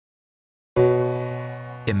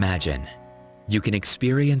Imagine you can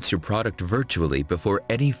experience your product virtually before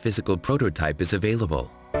any physical prototype is available.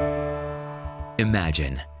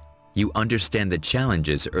 Imagine you understand the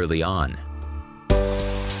challenges early on.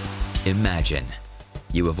 Imagine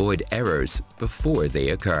you avoid errors before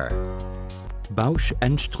they occur. Bausch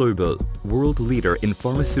Stroebel, world leader in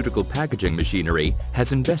pharmaceutical packaging machinery,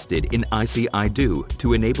 has invested in ICIDO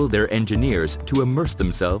to enable their engineers to immerse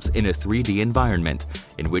themselves in a 3D environment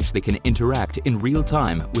in which they can interact in real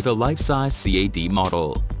time with a life-size CAD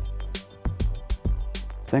model.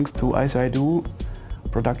 Thanks to ICIDO,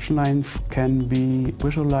 production lines can be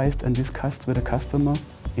visualized and discussed with the customer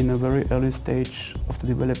in a very early stage of the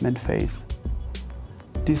development phase.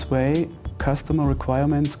 This way, customer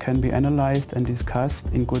requirements can be analyzed and discussed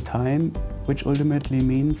in good time, which ultimately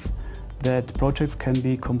means that projects can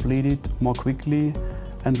be completed more quickly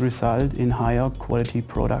and result in higher quality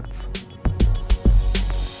products.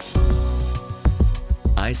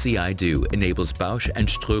 ICIDO enables Bausch &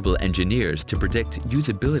 Ströbel engineers to predict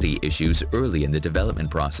usability issues early in the development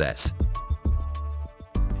process.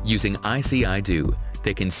 Using ICIDO,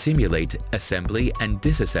 they can simulate assembly and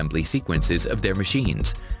disassembly sequences of their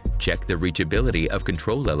machines, check the reachability of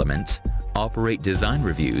control elements, operate design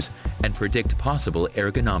reviews, and predict possible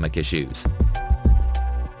ergonomic issues.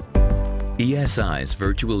 ESI's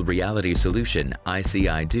virtual reality solution,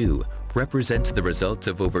 ICIDO, represents the results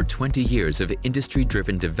of over 20 years of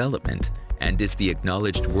industry-driven development and is the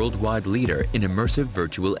acknowledged worldwide leader in immersive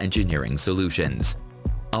virtual engineering solutions.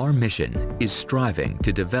 Our mission is striving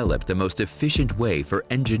to develop the most efficient way for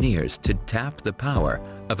engineers to tap the power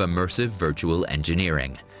of immersive virtual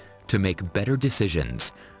engineering, to make better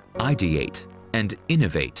decisions, ideate, and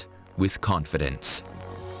innovate with confidence.